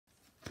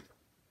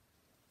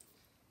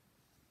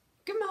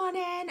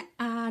morning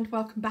and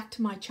welcome back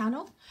to my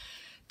channel.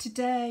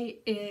 Today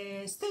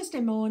is Thursday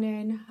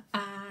morning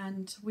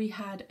and we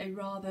had a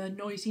rather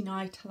noisy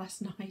night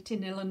last night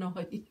in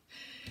Illinois.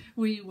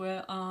 We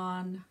were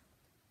on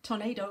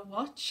tornado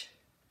watch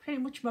pretty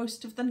much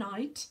most of the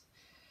night,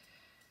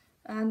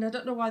 and I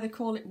don't know why they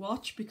call it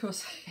watch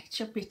because it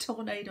should be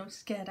tornado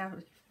scared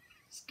out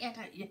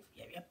your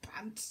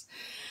pants.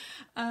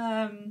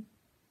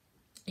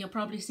 You'll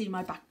probably see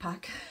my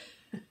backpack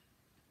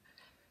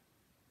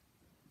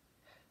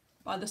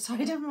by the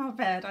side of my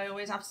bed. I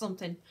always have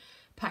something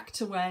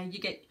packed away.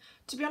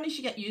 To be honest,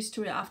 you get used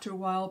to it after a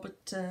while,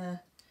 but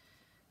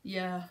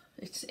yeah,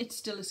 it's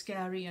still a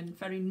scary and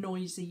very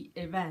noisy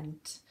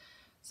event.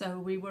 So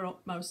we were up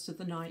most of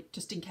the night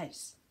just in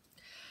case.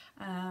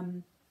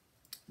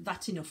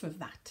 That's enough of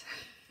that.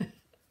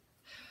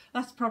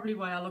 That's probably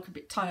why I look a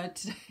bit tired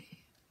today.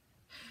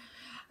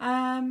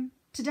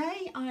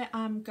 Today I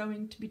am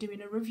going to be doing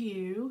a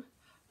review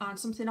on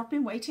something I've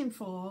been waiting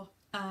for.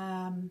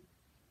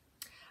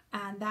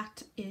 And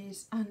that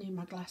is, I need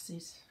my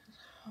glasses.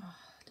 Oh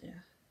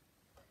dear.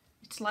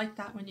 It's like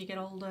that when you get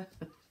older.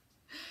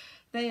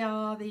 They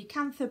are the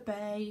Kantha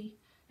Bay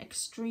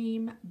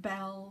Extreme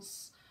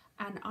Bells,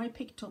 and I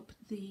picked up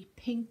the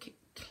Pink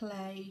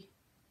Clay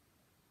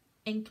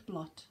Ink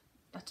Blot.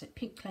 That's it,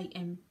 Pink Clay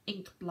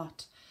Ink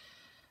Blot.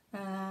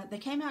 They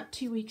came out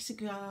 2 weeks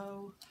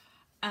ago,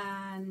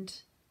 and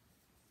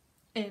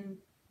in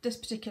this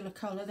particular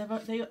colour,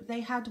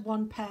 they had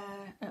one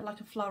pair, like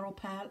a floral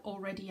pair,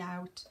 already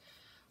out.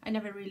 I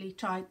never really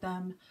tried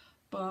them,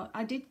 but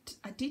I did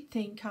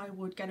think I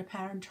would get a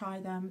pair and try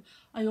them.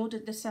 I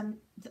ordered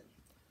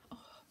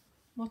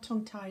more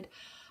tongue-tied.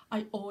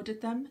 I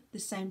ordered them the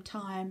same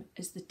time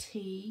as the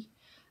tee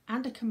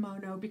and a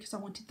kimono because I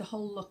wanted the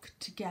whole look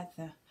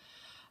together,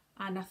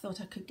 and I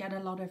thought I could get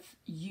a lot of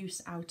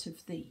use out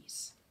of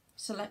these.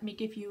 So let me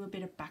give you a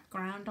bit of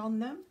background on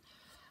them.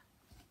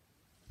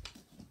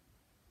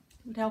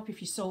 It would help if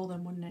you saw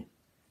them, wouldn't it?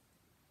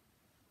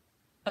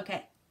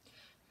 Okay,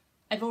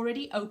 I've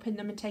already opened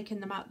them and taken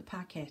them out the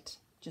packet,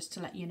 just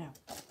to let you know.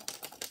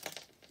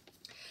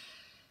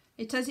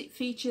 It says it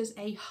features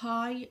a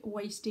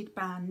high-waisted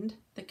band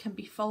that can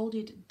be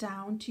folded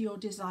down to your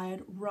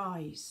desired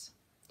rise.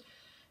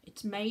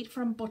 It's made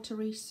from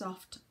buttery,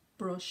 soft,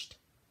 brushed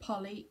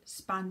poly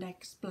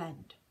spandex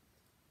blend.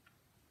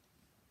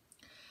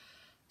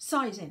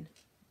 Sizing.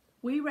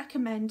 We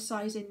recommend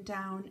sizing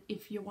down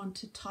if you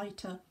want a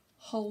tighter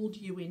hold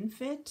you in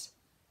fit.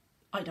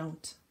 I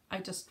don't. I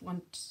just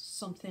want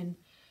something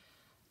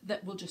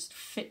that will just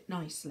fit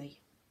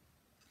nicely.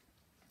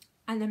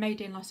 And they're made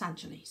in Los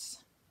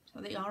Angeles, so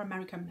they are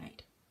American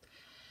made.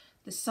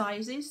 The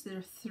sizes, there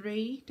are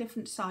 3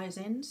 different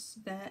sizings.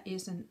 There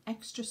is an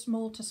extra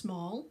small to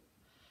small.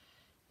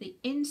 The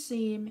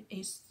inseam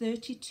is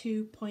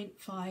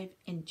 32.5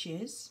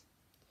 inches,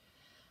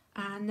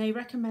 and they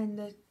recommend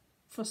that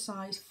for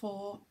size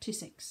 4 to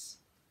 6.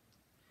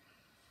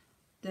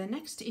 The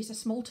next is a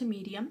small to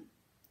medium,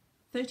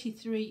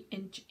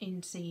 33-inch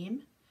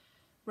inseam,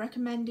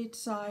 recommended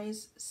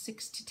size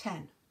 6 to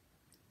 10.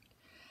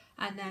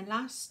 And then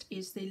last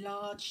is the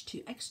large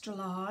to extra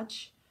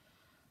large,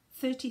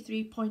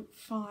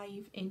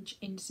 33.5-inch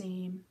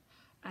inseam,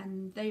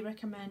 and they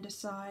recommend a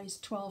size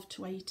 12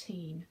 to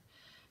 18.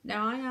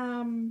 Now I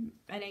am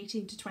an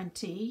 18 to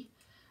 20,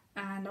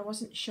 and I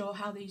wasn't sure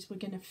how these were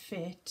going to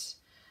fit.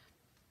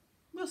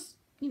 We'll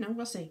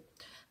see.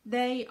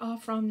 They are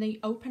from the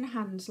Open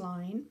Hands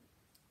line,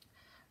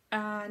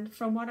 and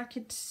from what I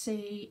could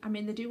see, I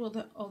mean, they do all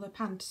the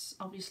pants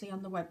obviously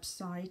on the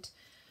website,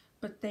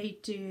 but they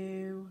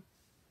do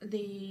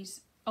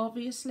these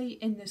obviously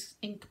in this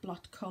ink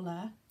blot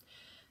colour.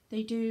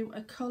 They do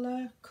a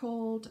colour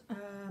called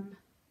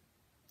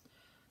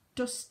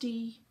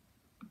Dusty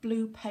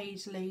Blue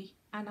Paisley,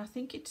 and I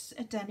think it's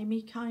a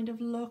denim-y kind of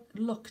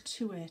look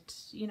to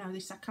it, you know,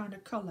 that kind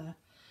of colour.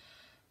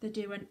 They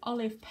do an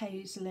olive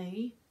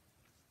paisley,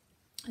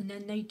 and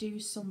then they do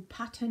some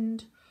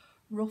patterned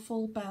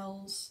ruffle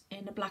bells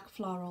in a black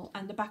floral,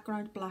 and the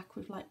background black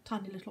with like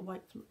tiny little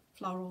white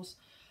florals,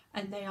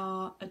 and they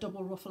are a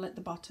double ruffle at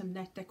the bottom.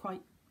 They're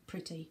quite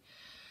pretty.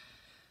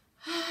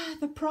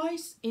 The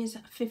price is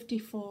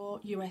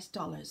 $54 US.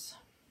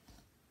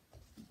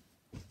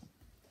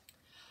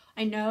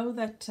 I know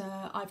that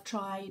I've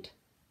tried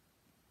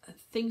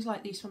things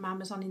like these from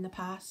Amazon in the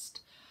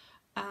past,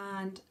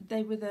 and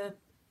they were the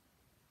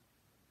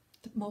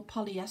more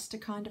polyester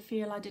kind of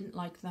feel. I didn't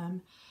like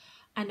them,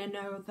 and I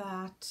know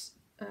that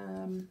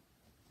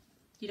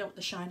you don't want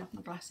the shine off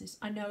my glasses.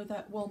 I know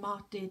that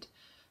Walmart did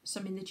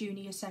some in the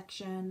junior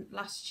section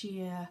last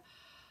year,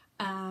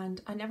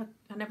 and I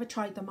never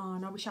tried them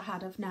on. I wish I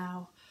had of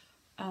now.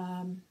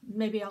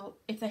 Maybe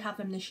if they have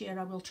them this year,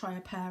 I will try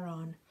a pair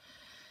on.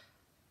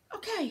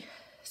 Okay,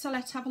 so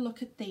let's have a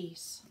look at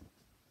these.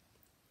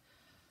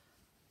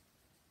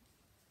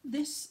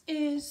 This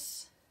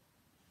is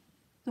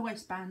the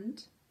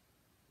waistband,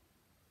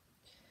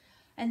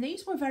 and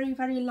these were very,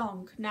 very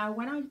long. Now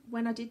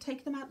when I did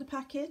take them out the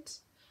packet,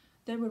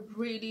 They were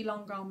really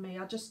long on me.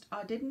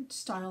 I didn't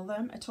style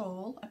them at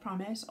all, I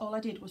promise. All I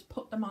did was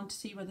put them on to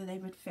see whether they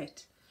would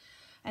fit.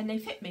 And they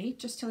fit me,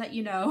 just to let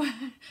you know.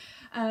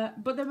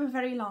 But they were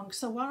very long.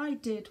 So what I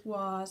did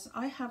was,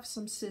 I have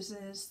some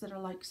scissors that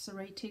are like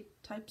serrated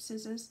type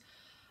scissors.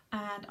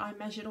 And I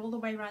measured all the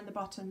way around the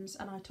bottoms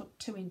and I took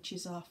 2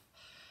 inches off.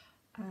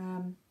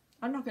 I'm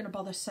not going to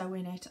bother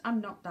sewing it.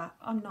 I'm not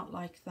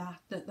like that.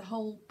 The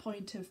whole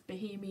point of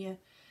Bohemia,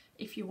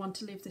 if you want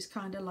to live this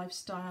kind of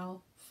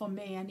lifestyle, for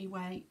me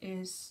anyway,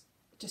 is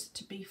just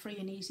to be free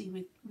and easy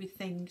with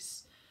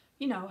things,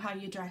 you know, how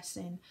you're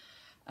dressing.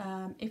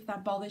 If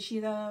that bothers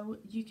you though,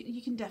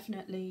 you can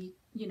definitely,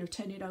 you know,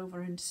 turn it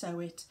over and sew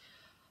it.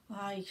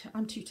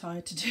 I'm too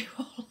tired to do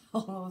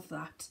all of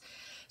that.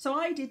 So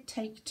I did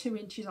take 2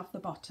 inches off the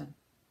bottom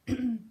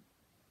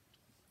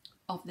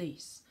of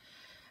these.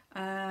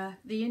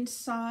 The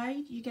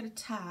inside, you get a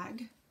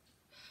tag.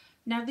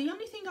 Now the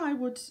only thing I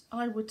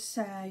would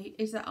say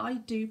is that I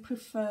do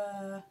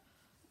prefer,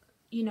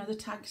 you know, the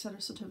tags that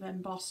are sort of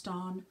embossed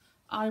on.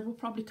 I will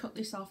probably cut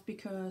this off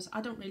because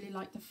I don't really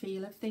like the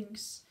feel of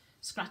things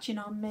scratching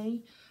on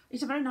me.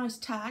 It's a very nice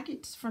tag.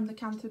 It's from the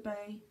Kantha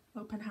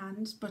Open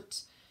Hands,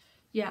 but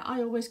yeah,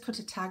 I always cut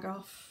a tag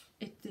off.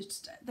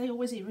 They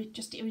always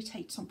just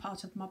irritate some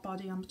part of my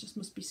body. I just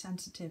must be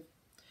sensitive.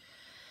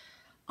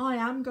 I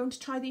am going to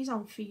try these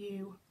on for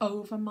you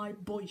over my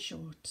boy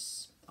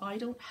shorts. I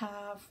don't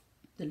have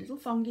the little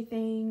thongy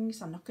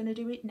things. I'm not going to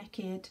do it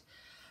naked.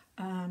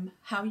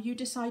 How you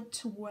decide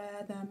to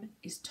wear them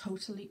is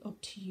totally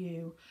up to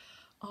you.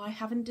 I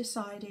haven't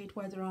decided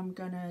whether I'm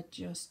going to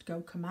just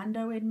go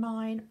commando in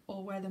mine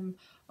or wear them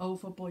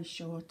over boy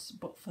shorts.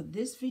 But for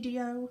this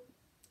video,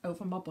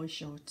 over my boy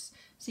shorts.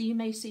 So you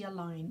may see a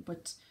line,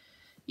 but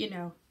you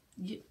know,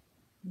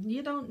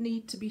 you don't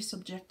need to be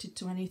subjected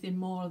to anything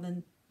more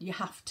than you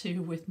have to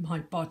with my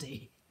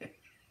body.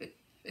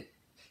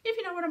 If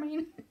you know what I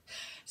mean.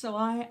 So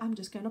I am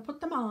just going to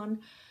put them on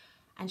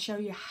and show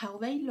you how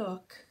they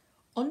look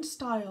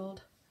unstyled,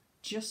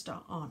 just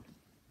on.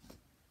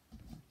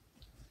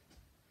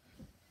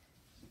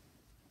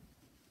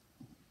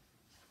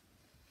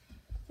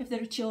 If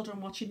there are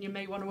children watching, you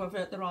may want to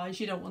avert their eyes.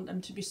 You don't want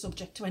them to be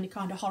subject to any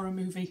kind of horror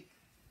movie.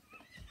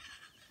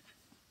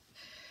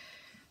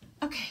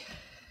 Okay.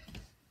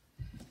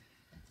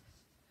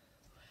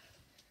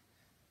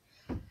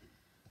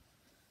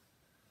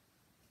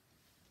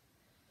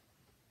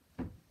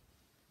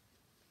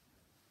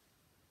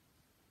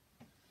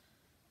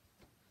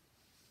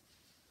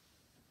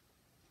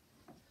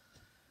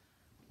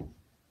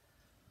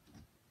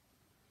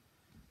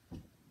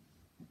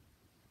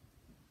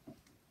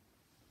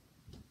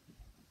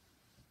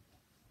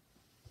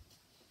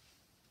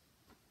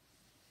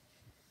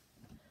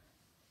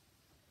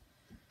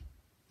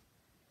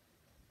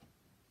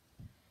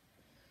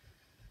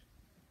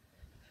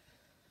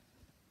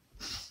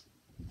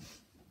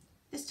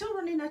 They're still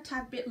running a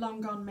tad bit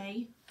long on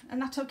me,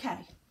 and that's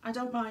okay. I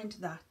don't mind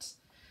that.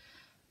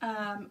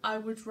 I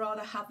would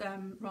rather have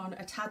them run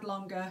a tad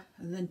longer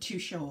than too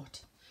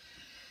short.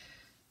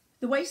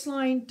 The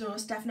waistline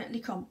does definitely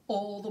come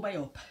all the way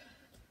up.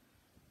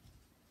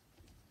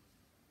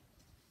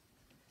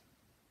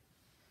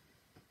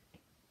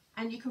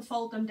 And you can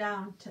fold them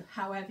down to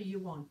however you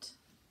want.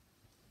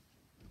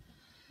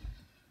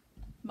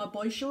 My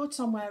boy shorts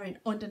I'm wearing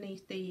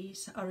underneath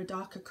these are a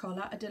darker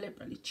colour. I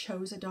deliberately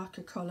chose a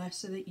darker colour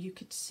so that you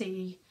could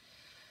see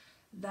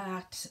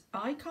that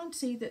I can't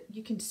see that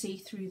you can see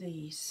through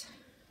these.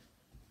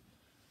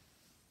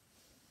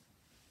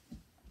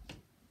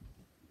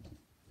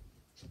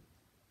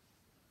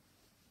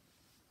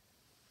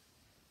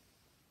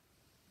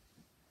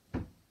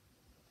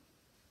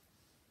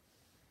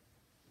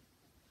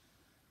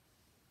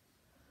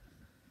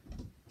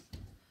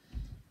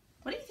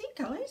 What do you think,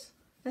 guys?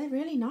 They're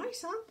really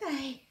nice, aren't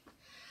they?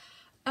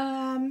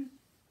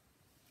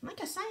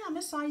 Like I say, I'm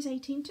a size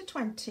 18 to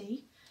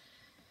 20.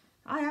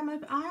 I am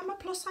a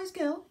plus size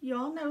girl, you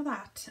all know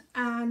that.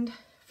 And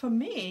for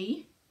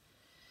me,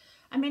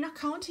 I mean, I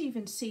can't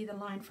even see the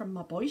line from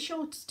my boy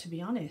shorts, to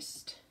be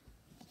honest.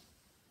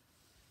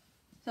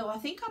 So I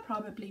think I'll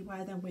probably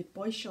wear them with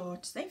boy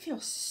shorts. They feel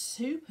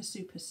super,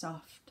 super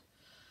soft.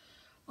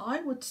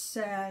 I would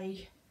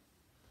say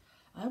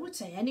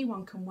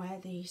anyone can wear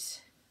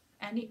these.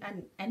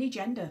 Any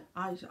gender.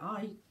 I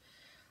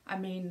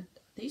mean,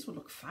 these would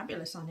look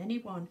fabulous on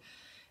anyone.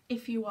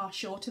 If you are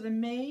shorter than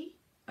me,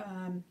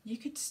 you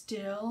could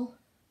still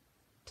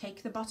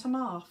take the bottom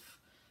off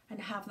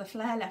and have the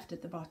flare left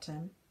at the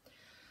bottom.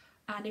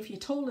 And if you're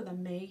taller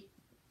than me,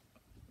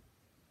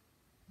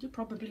 you're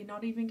probably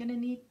not even going to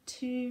need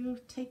to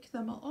take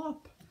them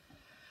up.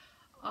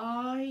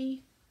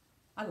 I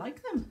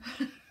like them.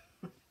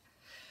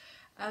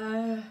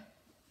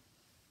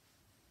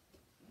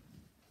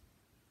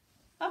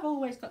 I've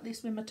always got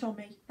this with my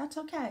tummy. That's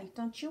okay.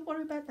 Don't you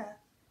worry about that.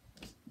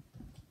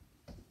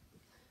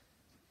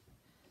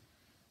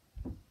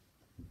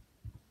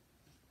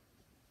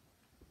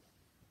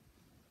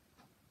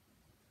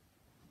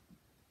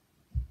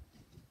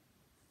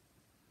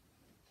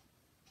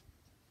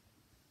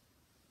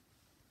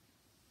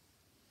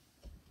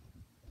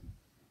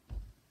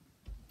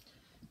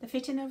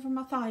 fitting over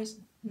my thighs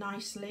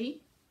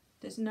nicely.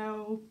 There's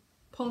no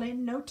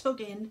pulling, no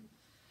tugging.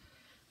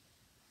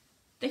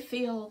 They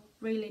feel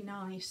really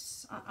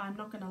nice, I'm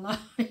not gonna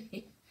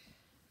lie.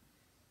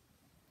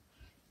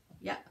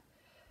 Yeah.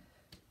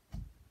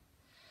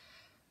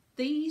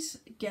 These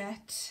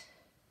get,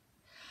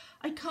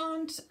 I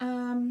can't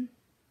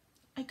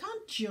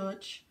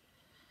judge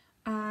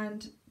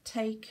and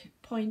take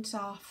points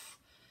off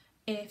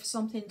if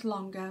something's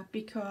longer,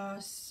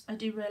 because I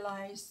do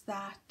realise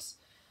that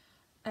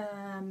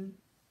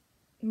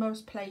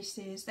most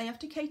places they have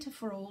to cater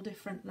for all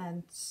different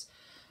lengths,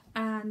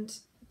 and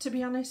to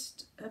be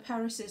honest, a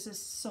pair of scissors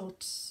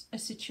sorts a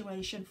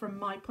situation. From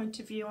my point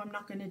of view, I'm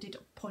not going to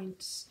deduct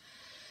points.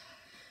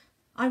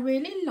 I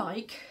really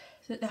like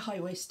that they're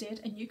high-waisted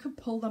and you can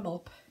pull them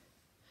up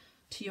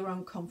to your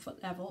own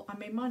comfort level. I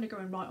mean, mine are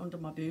going right under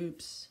my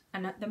boobs,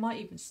 and they might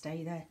even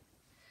stay there.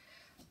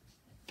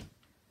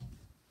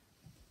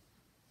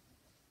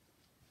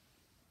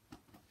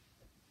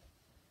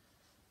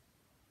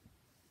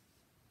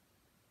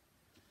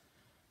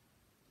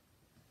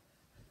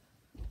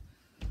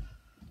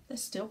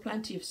 There's still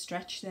plenty of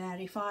stretch there.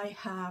 If I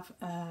have,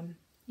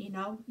 you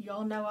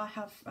all know I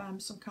have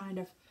some kind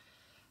of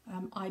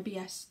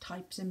IBS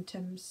type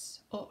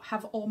symptoms, or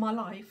have all my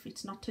life.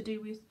 It's not to do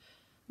with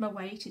my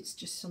weight, it's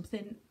just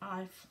something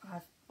I've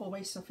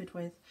always suffered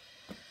with.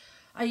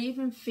 I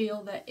even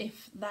feel that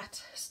if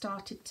that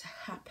started to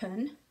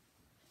happen,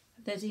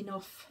 there's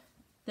enough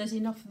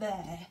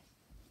there,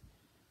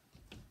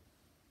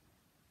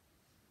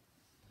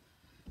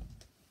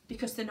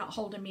 because they're not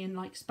holding me in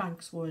like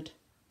Spanx would.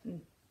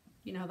 And,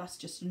 you know, that's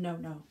just a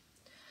no-no.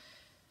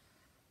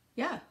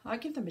 Yeah, I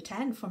give them a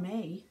 10 for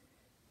me.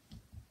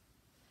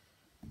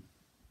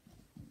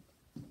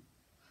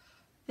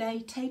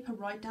 They taper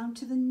right down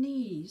to the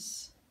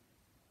knees,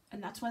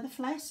 and that's where the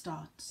flare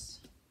starts.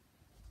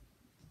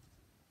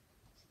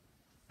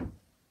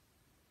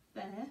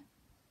 There.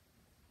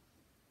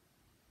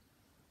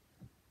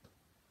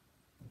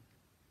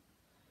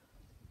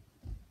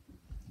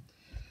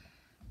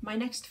 My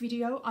next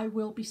video, I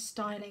will be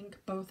styling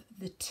both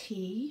the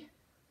tee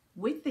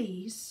with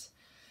these,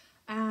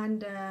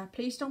 and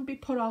please don't be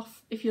put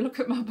off if you look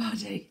at my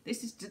body.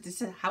 This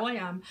is how I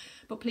am,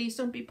 but please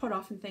don't be put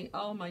off and think,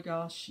 oh my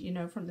gosh, you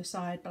know, from the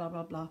side, blah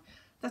blah blah.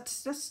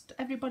 That's just,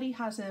 everybody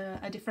has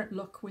a different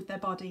look with their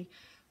body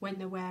when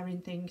they're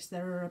wearing things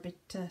that are a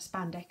bit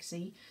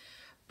spandexy.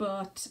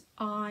 But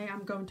I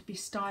am going to be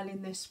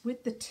styling this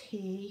with the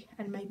tee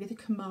and maybe the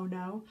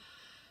kimono,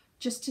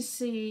 just to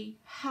see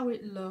how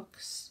it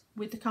looks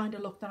with the kind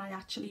of look that I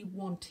actually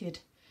wanted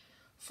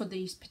for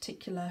these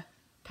particular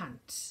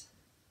pants.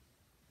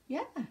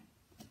 Yeah,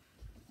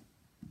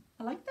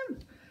 I like them.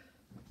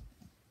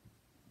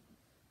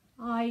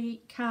 I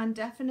can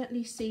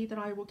definitely see that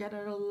I will get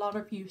a lot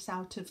of use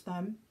out of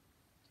them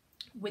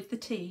with the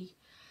tee,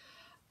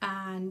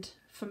 and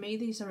for me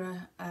these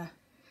are a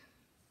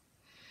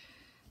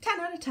 10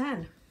 out of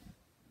 10.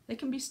 They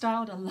can be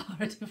styled a lot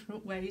of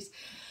different ways.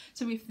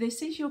 So if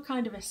this is your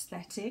kind of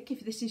aesthetic,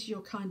 if this is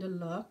your kind of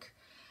look,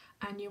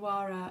 and you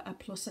are a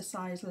plus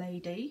size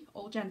lady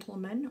or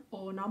gentleman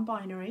or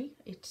non-binary,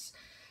 it's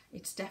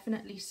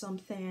definitely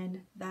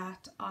something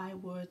that I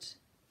would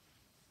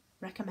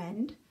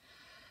recommend.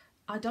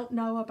 I don't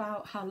know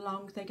about how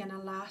long they're going to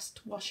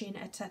last, washing,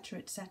 etc,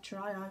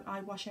 etc.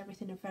 I wash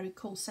everything in a very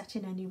cool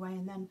setting anyway,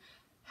 and then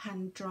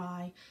hand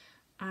dry,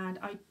 and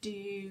I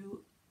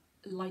do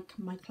like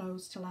my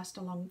clothes to last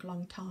a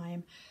long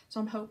time. So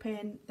I'm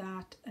hoping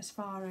that, as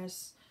far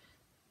as,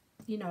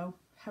 you know,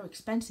 how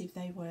expensive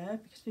they were,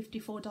 because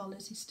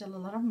 $54 is still a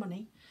lot of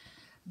money,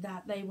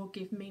 that they will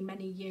give me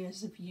many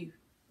years of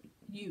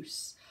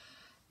use.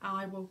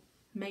 I will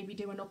maybe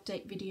do an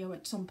update video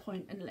at some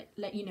point and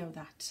let you know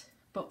that.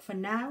 But for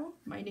now,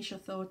 my initial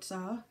thoughts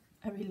are,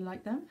 I really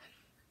like them.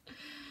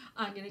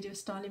 I'm going to do a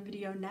styling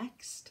video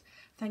next.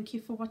 Thank you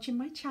for watching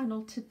my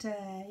channel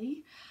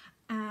today.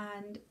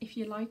 And if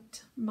you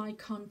liked my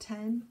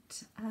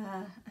content,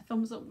 a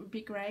thumbs up would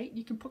be great.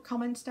 You can put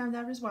comments down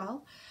there as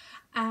well.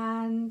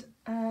 And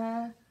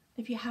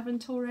if you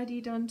haven't already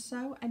done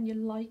so and you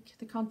like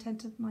the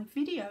content of my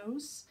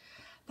videos,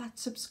 that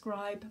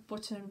subscribe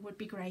button would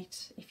be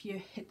great if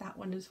you hit that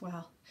one as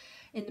well.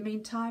 In the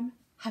meantime,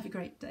 have a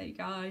great day,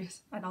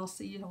 guys, and I'll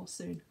see you all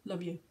soon.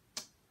 Love you.